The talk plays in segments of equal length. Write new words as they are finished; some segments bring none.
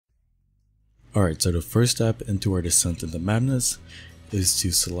Alright, so the first step into our descent into madness is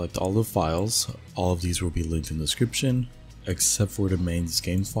to select all the files. All of these will be linked in the description, except for the main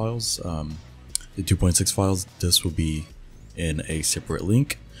game files. The 2.6 files, this will be in a separate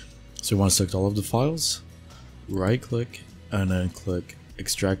link. So you want to select all of the files, right click, and then click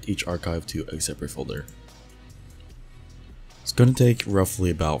extract each archive to a separate folder. It's going to take roughly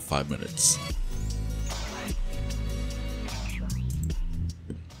about 5 minutes.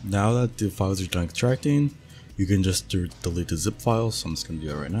 Now that the files are done extracting, you can just delete the zip file, so I'm just going to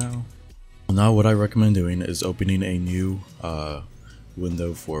do that right now. Now what I recommend doing is opening a new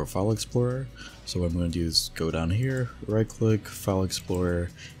window for File Explorer. So what I'm going to do is go down here, right click, File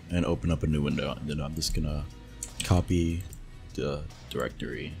Explorer, and open up a new window. And then I'm just going to copy the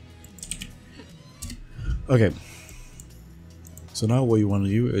directory. Okay. So now what you want to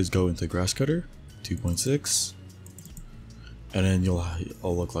do is go into Grasscutter 2.6. And then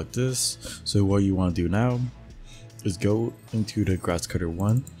it'll look like this. So what you want to do now is go into the grasscutter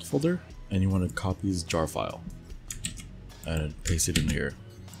 1 folder, and you want to copy this jar file and paste it in here.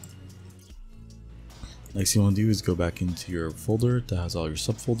 Next thing you want to do is go back into your folder that has all your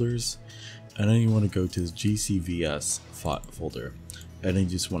subfolders, and then you want to go to this GCVS folder, and then you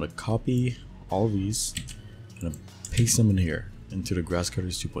just want to copy all of these and paste them in here into the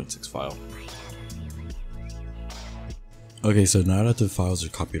grasscutters 2.6 file. Okay, so now that the files are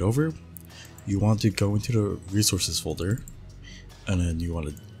copied over, you want to go into the resources folder, and then you want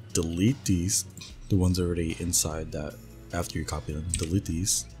to delete these, the ones already inside that. After you copy them, delete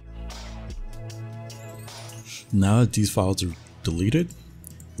these. Now that these files are deleted,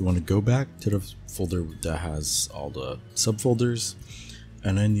 you want to go back to the folder that has all the subfolders,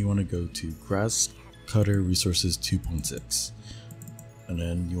 and then you want to go to grasscutter resources 2.6, and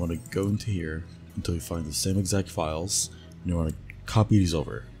then you want to go into here until you find the same exact files. You want to copy these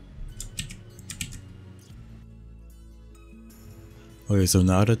over. Okay, so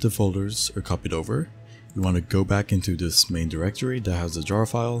now that the folders are copied over, you want to go back into this main directory that has the jar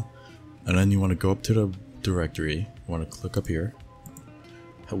file, and then you want to go up to the directory. You want to click up here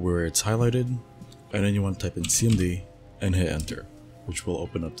where it's highlighted, and then you want to type in cmd and hit enter, which will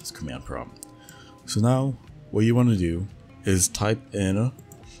open up this command prompt. So now what you want to do is type in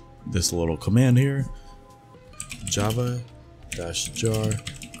this little command here, java-jar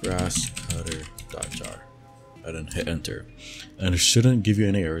grasscutter.jar, and then hit enter, and it shouldn't give you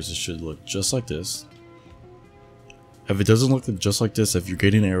any errors. It should look just like this. If it doesn't look just like this, if you're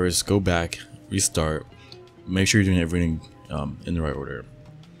getting errors, go back, restart, make sure you're doing everything in the right order.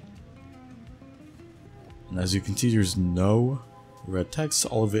 And as you can see, there's no red text,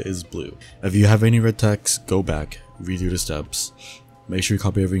 all of it is blue. If you have any red text, go back, redo the steps, make sure you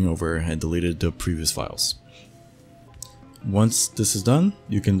copy everything over and delete the previous files. Once this is done,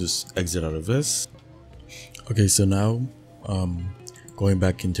 you can just exit out of this. Okay, so now going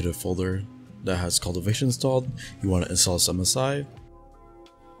back into the folder that has Cultivation installed, you want to install some MSI.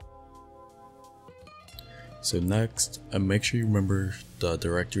 So next, and make sure you remember the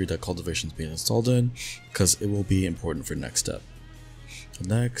directory that Cultivation is being installed in, because it will be important for next step. So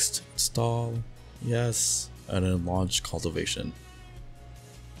next, install, yes, and then launch Cultivation.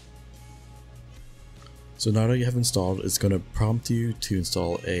 So now that you have installed, it's going to prompt you to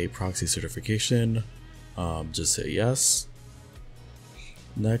install a proxy certification. Just say yes.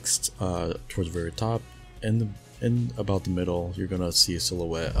 Next, towards the very top, in about the middle, you're going to see a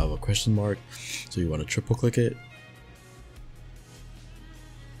silhouette of a question mark. So you want to triple click it.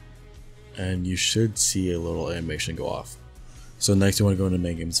 And you should see a little animation go off. So next you want to go into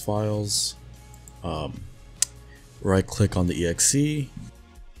main games files, right click on the exe,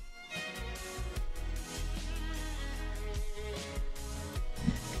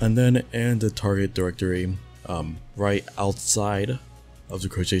 and then in the target directory, right outside of the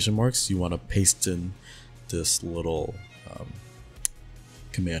quotation marks, you want to paste in this little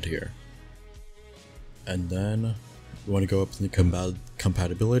command here. And then you want to go up to the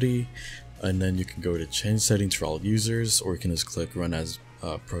compatibility, and then you can go to change settings for all users, or you can just click run as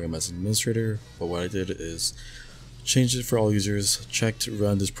program as administrator. But what I did is change it for all users, checked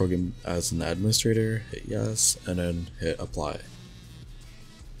run this program as an administrator, hit yes, and then hit apply.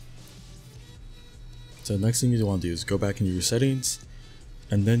 So the next thing you want to do is go back into your settings,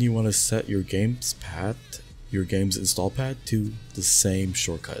 and then you want to set your game's path, your game's install path, to the same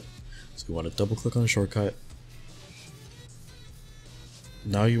shortcut. So you want to double click on the shortcut.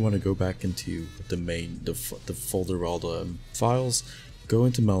 Now you want to go back into the folder where all the files, go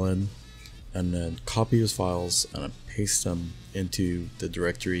into Melon, and then copy those files and paste them into the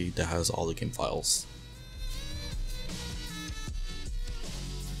directory that has all the game files.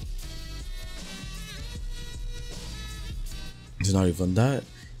 So now you've done that,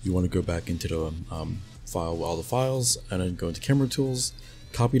 you want to go back into the file with all the files, and then go into camera tools,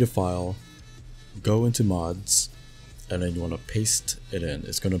 copy the file, go into mods, and then you want to paste it in.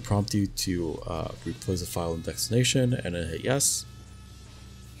 It's going to prompt you to replace the file in destination, and then hit yes.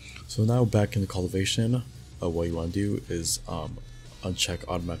 So now back in the cultivation, what you want to do is uncheck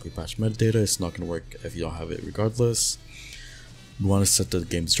automatically patch metadata. It's not going to work if you don't have it regardless. You want to set the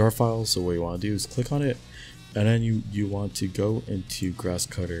game's jar file, so what you want to do is click on it, and then you want to go into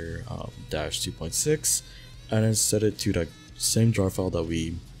grasscutter.jar and then set it to the same jar file that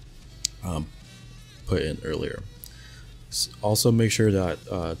we put in earlier. Also make sure that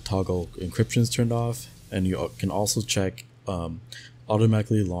toggle encryption is turned off, and you can also check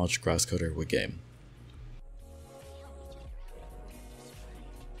automatically launch grasscutter with game.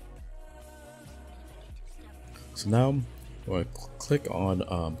 So now you want to click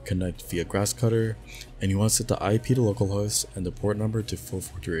on connect via grasscutter, and you want to set the IP to localhost and the port number to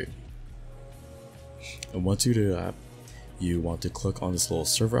 443. And once you do that, you want to click on this little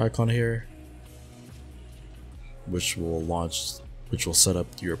server icon here, which will set up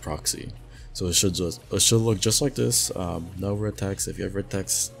your proxy. So it should look just like this. No red text. If you have red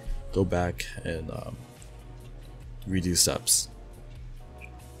text, go back and redo steps.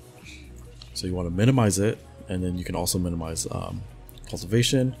 So you want to minimize it, and then you can also minimize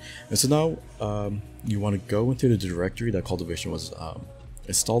cultivation. And so now you want to go into the directory that cultivation was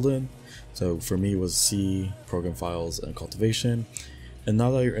installed in. So for me it was C, program files, and cultivation. And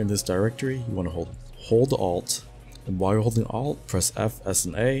now that you're in this directory, you want to hold Alt, and while you're holding Alt, press F, S,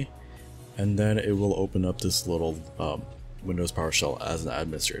 and A, and then it will open up this little Windows PowerShell as an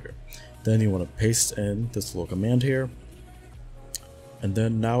administrator. Then you want to paste in this little command here. And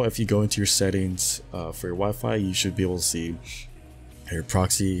then now if you go into your settings for your Wi-Fi, you should be able to see your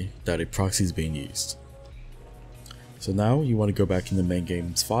proxy, that a proxy is being used. So now you want to go back in the main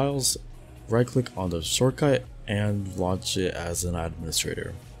game's files, right click on the shortcut, and launch it as an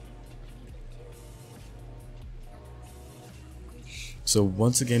administrator. So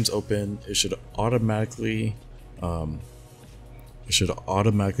once the game's open, it should automatically prompt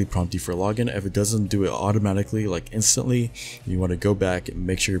you for login. If it doesn't do it automatically, like instantly, you want to go back and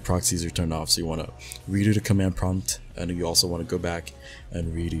make sure your proxies are turned off. So you want to redo the command prompt, and you also want to go back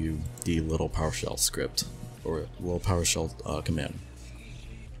and redo the little PowerShell script or little PowerShell command.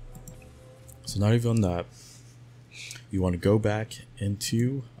 So now you've done that, you want to go back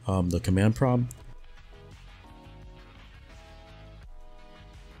into the command prompt,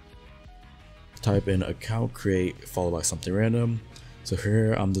 type in account create followed by something random. So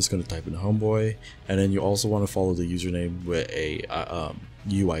here I'm just going to type in homeboy, and then you also want to follow the username with a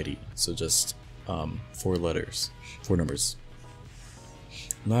UID, so just 4 numbers.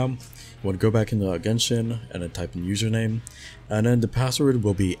 Now you want to go back into Genshin and then type in username, and then the password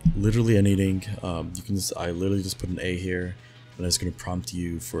will be literally anything. I literally just put an A here, and it's going to prompt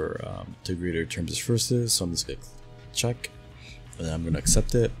you for to agree to your terms and services. So I'm just going to check, and then I'm going to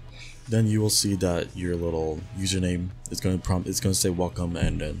accept it. Then you will see that your little username is going to prompt. It's going to say welcome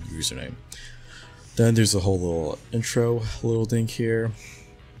and then username. Then there's a whole little intro little thing here,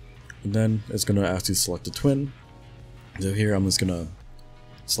 and then it's going to ask you to select a twin. So here I'm just going to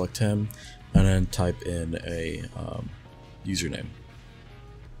select him, and then type in a username.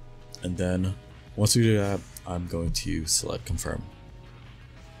 And then once you do that, I'm going to select confirm.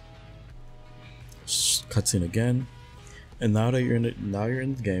 Cutscene again, and now that you're in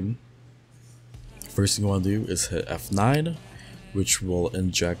the game. First thing you want to do is hit F9, which will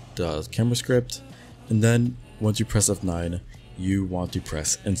inject the camera script, and then once you press F9, you want to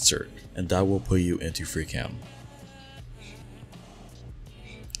press insert, and that will put you into free cam.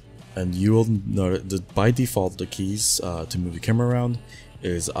 And you will notice that by default the keys to move the camera around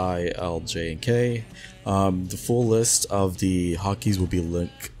is I, L, J, and K. The full list of the hotkeys will be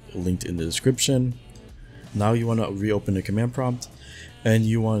linked in the description. Now you want to reopen the command prompt, and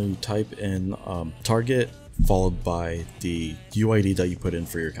you want to type in target followed by the UID that you put in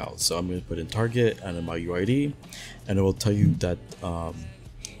for your account. So I'm going to put in target and then my UID, and it will tell you that all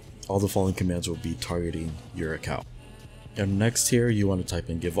the following commands will be targeting your account. And next here you want to type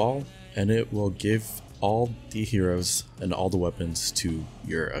in give all, and it will give all the heroes and all the weapons to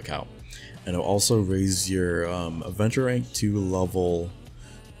your account. And it will also raise your adventure rank to level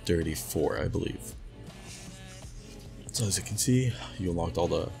 34, I believe. So as you can see, you unlocked all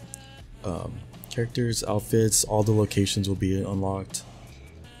the characters, outfits, all the locations will be unlocked.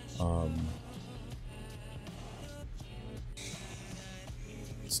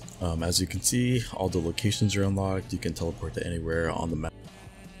 As you can see, all the locations are unlocked. You can teleport to anywhere on the map.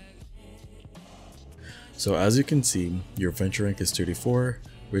 So as you can see, your adventure rank is 34,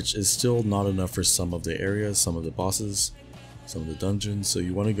 which is still not enough for some of the areas, some of the bosses, some of the dungeons. So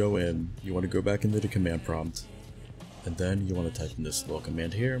you want to go in, you want to go back into the command prompt, and then you want to type in this little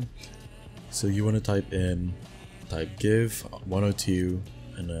command here. So you want to type give 102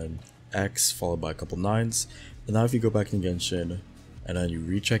 and then X followed by a couple 9s. And now if you go back in Genshin and then you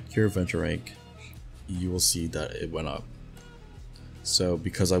recheck your adventure rank, you will see that it went up. So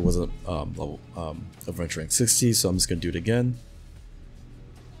because I wasn't adventure rank 60, so I'm just gonna do it again.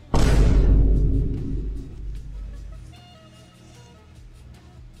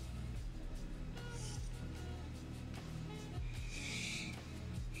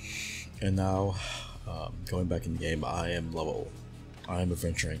 And now, going back in the game, I am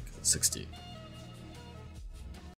adventure rank 60.